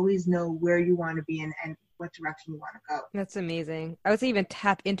that, you always know where you want to be and what direction you want to go. That's amazing. I would say even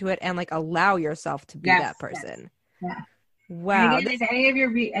tap into it and like allow yourself to be that person. Yes. Yeah. Wow. And again,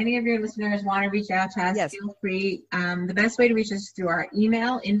 if any of your listeners want to reach out to us, Yes. feel free. The best way to reach us is through our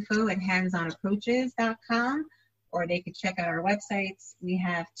email, info@handsonapproaches.com, or they could check out our websites. We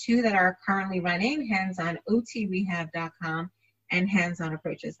have 2 that are currently running, handsonotrehab.com and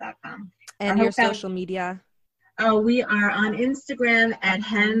handsonapproaches.com. And your social media? We are on Instagram at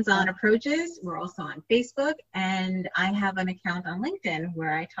Hands On Approaches. We're also on Facebook, and I have an account on LinkedIn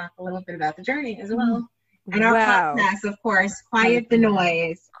where I talk a little bit about the journey as well. And our podcast, of course, Quiet the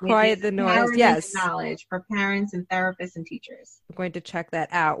Noise. Quiet the Noise, yes. Knowledge for parents and therapists and teachers. I'm going to check that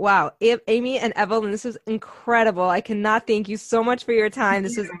out. Wow. Amy and Evelyn, this was incredible. I cannot thank you so much for your time.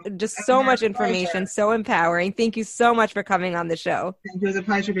 This was just so much information, so empowering. Thank you so much for coming on the show. It was a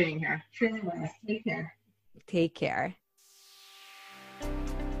pleasure being here. Truly was. Take care. Take care.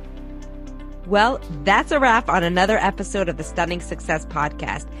 Well, that's a wrap on another episode of the Stunning Success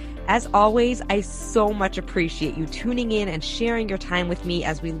Podcast. As always, I so much appreciate you tuning in and sharing your time with me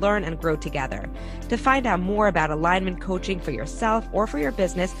as we learn and grow together. To find out more about alignment coaching for yourself or for your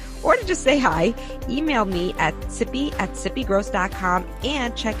business, or to just say hi, email me at sippy@sippygross.com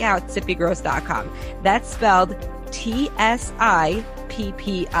and check out sippygross.com. That's spelled TSIPPI.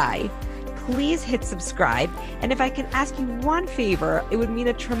 Please hit subscribe, and if I can ask you one favor, it would mean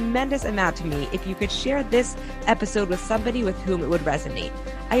a tremendous amount to me if you could share this episode with somebody with whom it would resonate.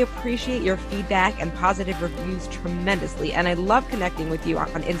 I appreciate your feedback and positive reviews tremendously, and I love connecting with you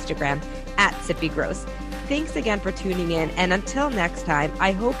on Instagram at sippygross. Thanks again for tuning in, and until next time,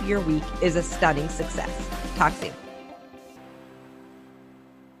 I hope your week is a stunning success. Talk soon.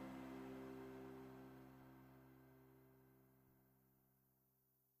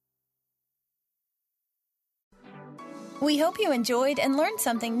 We hope you enjoyed and learned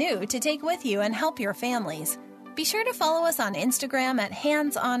something new to take with you and help your families. Be sure to follow us on Instagram at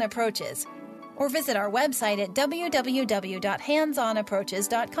Hands On Approaches, or visit our website at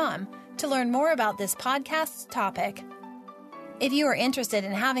www.handsonapproaches.com to learn more about this podcast's topic. If you are interested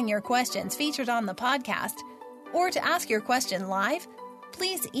in having your questions featured on the podcast, or to ask your question live,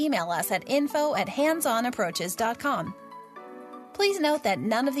 please email us at info@handsonapproaches.com. Please note that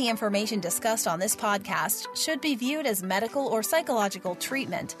none of the information discussed on this podcast should be viewed as medical or psychological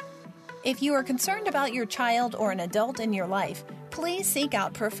treatment. If you are concerned about your child or an adult in your life, please seek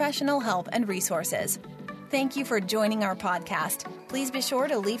out professional help and resources. Thank you for joining our podcast. Please be sure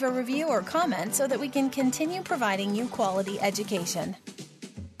to leave a review or comment so that we can continue providing you quality education.